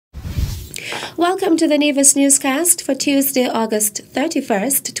Welcome to the Nevis Newscast for Tuesday, August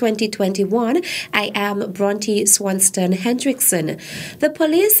 31st, 2021. I am Bronte Swanston Hendrickson. The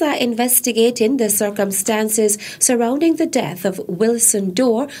police are investigating the circumstances surrounding the death of Wilson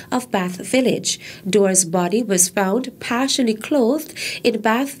Dorr of Bath Village. Dorr's body was found partially clothed in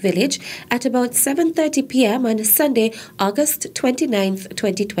Bath Village at about 7:30 p.m. on Sunday, August 29th,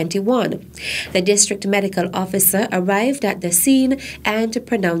 2021. The district medical officer arrived at the scene and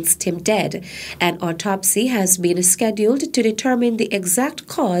pronounced him dead. An autopsy has been scheduled to determine the exact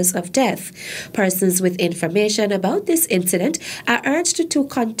cause of death. Persons with information about this incident are urged to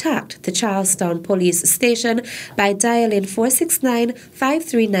contact the Charlestown Police Station by dialing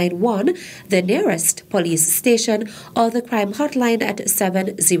 469-5391, the nearest police station, or the crime hotline at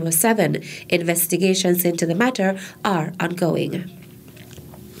 707. Investigations into the matter are ongoing.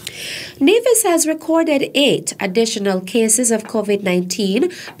 Nevis has recorded 8 additional cases of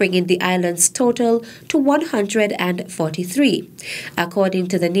COVID-19, bringing the island's total to 143. According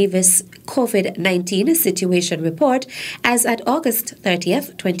to the Nevis COVID-19 situation report, as at August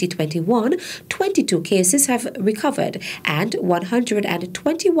 30th, 2021, 22 cases have recovered and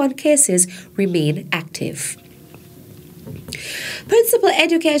 121 cases remain active. Principal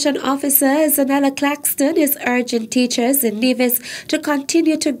Education Officer Zanella Claxton is urging teachers in Nevis to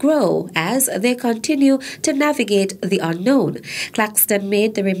continue to grow as they continue to navigate the unknown. Claxton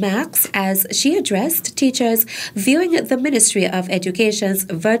made the remarks as she addressed teachers viewing the Ministry of Education's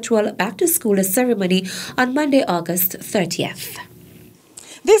virtual back-to-school ceremony on Monday, August 30th.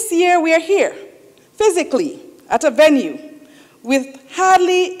 This year we are here, physically, at a venue, with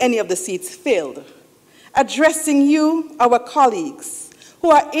hardly any of the seats filled, addressing you, our colleagues,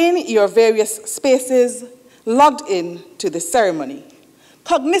 who are in your various spaces, logged in to the ceremony,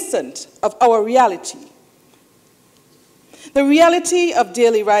 cognizant of our reality. The reality of the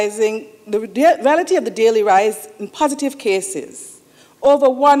daily rise in positive cases, over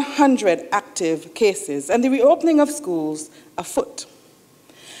 100 active cases, and the reopening of schools afoot.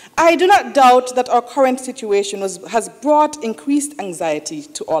 I do not doubt that our current situation has brought increased anxiety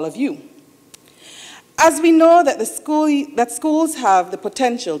to all of you, as we know that schools have the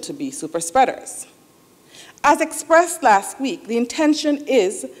potential to be super spreaders. As expressed last week, the intention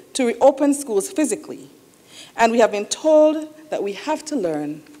is to reopen schools physically, and we have been told that we have to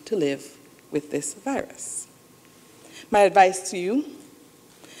learn to live with this virus. My advice to you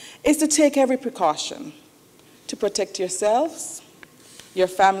is to take every precaution to protect yourselves, your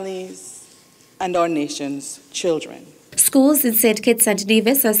families, and our nation's children. Schools in St. Kitts and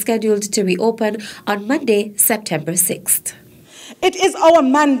Nevis are scheduled to reopen on Monday, September 6th. It is our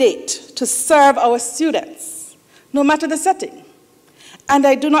mandate to serve our students, no matter the setting, and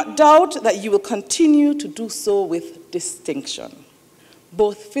I do not doubt that you will continue to do so with distinction,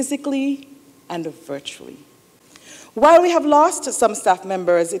 both physically and virtually. While we have lost some staff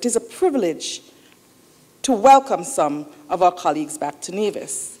members, it is a privilege to welcome some of our colleagues back to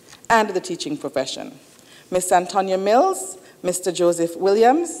Nevis and the teaching profession. Ms. Antonia Mills, Mr. Joseph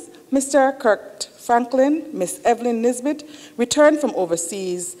Williams, Mr. Kirk Franklin, Ms. Evelyn Nisbet returned from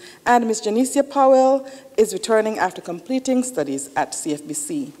overseas, and Ms. Janicia Powell is returning after completing studies at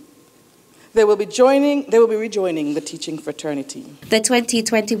CFBC. They will be rejoining the teaching fraternity. The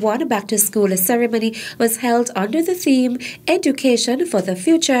 2021 back-to-school ceremony was held under the theme Education for the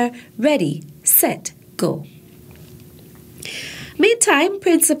Future, Ready, Set, Go. Meantime,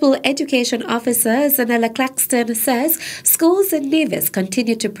 Principal Education Officer Zanella Claxton says schools in Nevis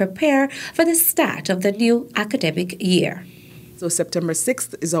continue to prepare for the start of the new academic year. So September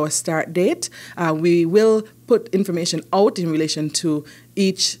 6th is our start date. We will put information out in relation to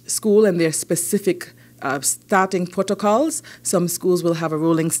each school and their specific starting protocols. Some schools will have a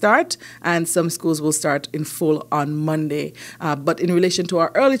rolling start, and some schools will start in full on Monday. But in relation to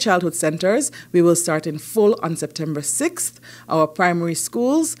our early childhood centers, we will start in full on September 6th. Our primary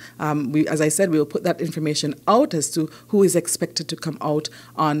schools, as I said, we will put that information out as to who is expected to come out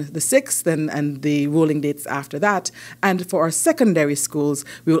on the 6th and the rolling dates after that. And for our secondary schools,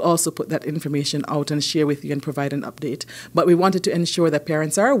 we will also put that information out and share with you and provide an update. But we wanted to ensure that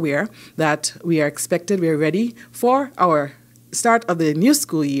parents are aware that we are ready for our start of the new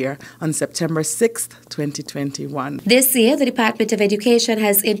school year on September 6th, 2021. This year, the Department of Education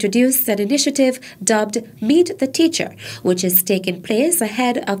has introduced an initiative dubbed Meet the Teacher, which is taking place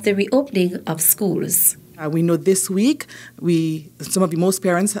ahead of the reopening of schools. We know this week, most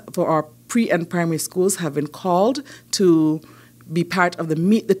parents for our pre and primary schools have been called to be part of the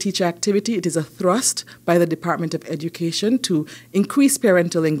Meet the Teacher activity. It is a thrust by the Department of Education to increase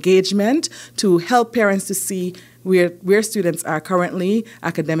parental engagement, to help parents to see where students are currently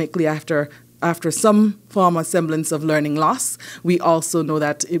academically after after some form or semblance of learning loss, we also know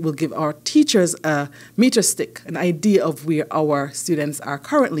that it will give our teachers a meter stick, an idea of where our students are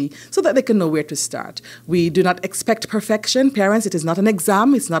currently, so that they can know where to start. We do not expect perfection. Parents, it is not an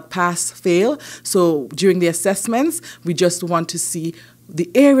exam, it's not pass, fail. So during the assessments, we just want to see the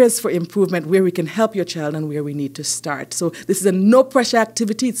areas for improvement where we can help your child and where we need to start. So this is a no-pressure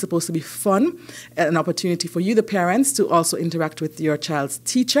activity. It's supposed to be fun, an opportunity for you, the parents, to also interact with your child's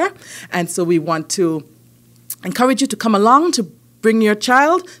teacher. And so we want to encourage you to come along, to bring your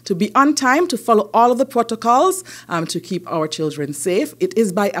child, to be on time, to follow all of the protocols, to keep our children safe. It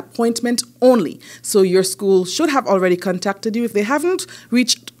is by appointment only. So your school should have already contacted you. If they haven't,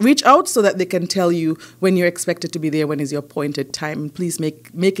 reach out so that they can tell you when you're expected to be there, when is your appointed time. Please make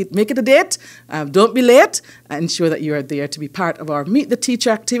it a date. Don't be late. Ensure that you are there to be part of our Meet the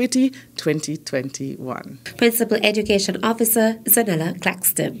Teacher activity 2021. Principal Education Officer Zanella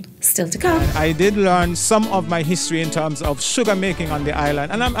Claxton. Still to come. I did learn some of my history in terms of sugar making on the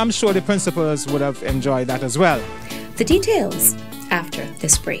island, and I'm sure the principals would have enjoyed that as well. The details after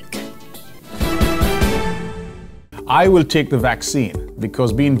this break. I will take the vaccine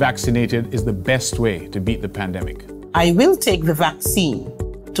because being vaccinated is the best way to beat the pandemic. I will take the vaccine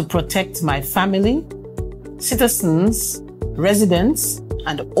to protect my family, citizens, residents,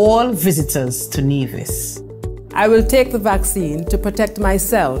 and all visitors to Nevis. I will take the vaccine to protect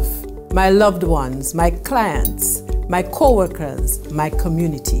myself, my loved ones, my clients, my co-workers, my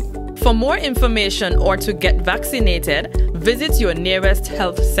community. For more information or to get vaccinated, visit your nearest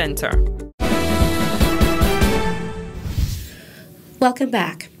health center. Welcome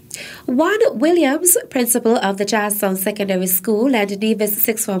back. Juan Williams, principal of the Jackson Secondary School and Nevis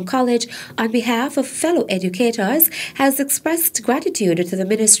Sixth Form College, on behalf of fellow educators, has expressed gratitude to the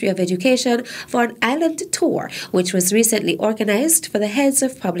Ministry of Education for an island tour, which was recently organized for the heads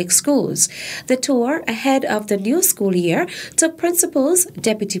of public schools. The tour, ahead of the new school year, took principals,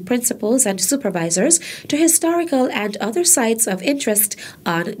 deputy principals, and supervisors to historical and other sites of interest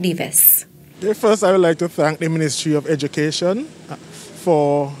on Nevis. First, I would like to thank the Ministry of Education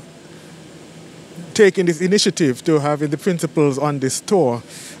for taking this initiative to having the principals on this tour.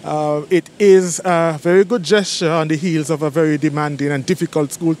 It is a very good gesture on the heels of a very demanding and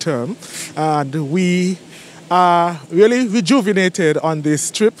difficult school term, and we are really rejuvenated on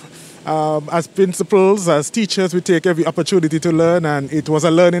this trip. As principals, as teachers, we take every opportunity to learn, and it was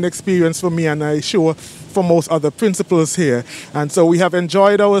a learning experience for me, and I'm sure for most other principals here. And so we have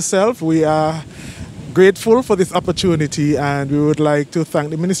enjoyed ourselves. We are grateful for this opportunity, and we would like to thank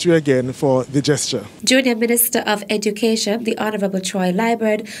the ministry again for the gesture. Junior Minister of Education, the Honorable Troy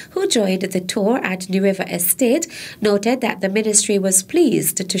Liburd, who joined the tour at New River Estate, noted that the ministry was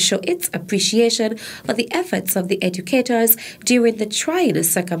pleased to show its appreciation for the efforts of the educators during the trying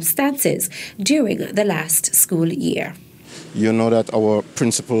circumstances during the last school year. You know that our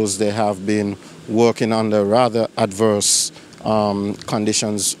principals, they have been working under rather adverse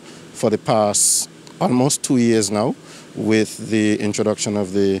conditions for the past almost 2 years now with the introduction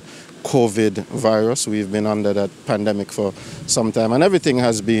of the COVID virus. We've been under that pandemic for some time, and everything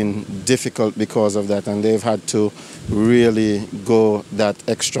has been difficult because of that, and they've had to really go that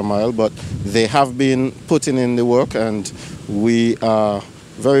extra mile, but they have been putting in the work, and we are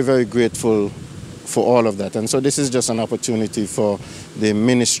very, very grateful for all of that. And so this is just an opportunity for the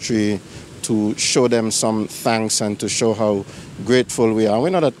ministry to show them some thanks and to show how grateful we are.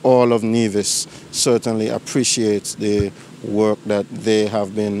 We know that all of Nevis certainly appreciates the work that they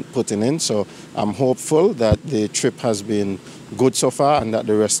have been putting in. So I'm hopeful that the trip has been good so far, and that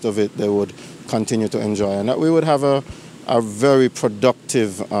the rest of it they would continue to enjoy, and that we would have a very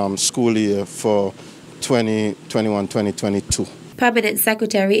productive school year for 2021-2022. Permanent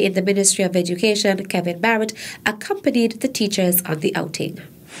Secretary in the Ministry of Education, Kevin Barrett, accompanied the teachers on the outing.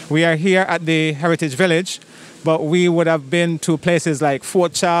 We are here at the Heritage Village, but we would have been to places like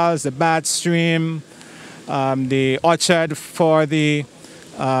Fort Charles, the Bad Stream, the orchard for the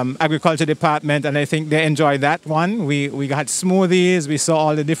agriculture department, and I think they enjoyed that one. We had smoothies, we saw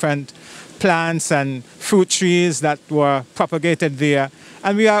all the different plants and fruit trees that were propagated there,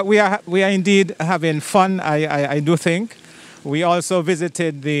 and we are indeed having fun. I do think. We also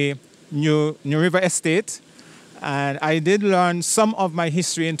visited the New River Estate, and I did learn some of my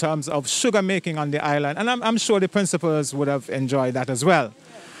history in terms of sugar making on the island, and I'm sure the principals would have enjoyed that as well.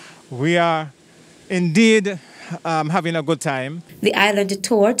 We are indeed having a good time. The island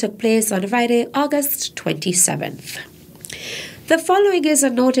tour took place on Friday, August 27th. The following is a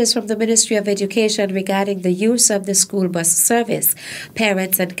notice from the Ministry of Education regarding the use of the school bus service.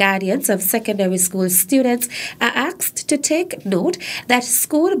 Parents and guardians of secondary school students are asked to take note that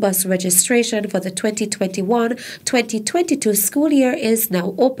school bus registration for the 2021-2022 school year is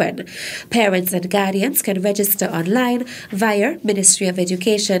now open. Parents and guardians can register online via Ministry of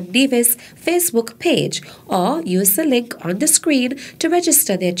Education Nevis Facebook page or use the link on the screen to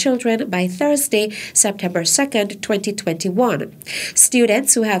register their children by Thursday, September 2nd, 2021.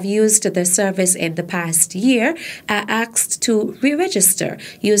 Students who have used the service in the past year are asked to re-register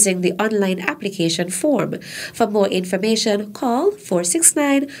using the online application form. For more information, call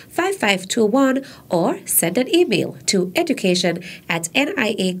 469-5521 or send an email to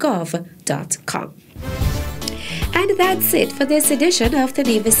education@nia.gov.com. And that's it for this edition of the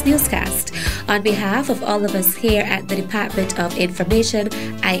Nevis Newscast. On behalf of all of us here at the Department of Information,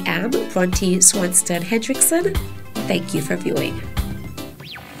 I am Bronte Swanston Hendrickson. Thank you for viewing.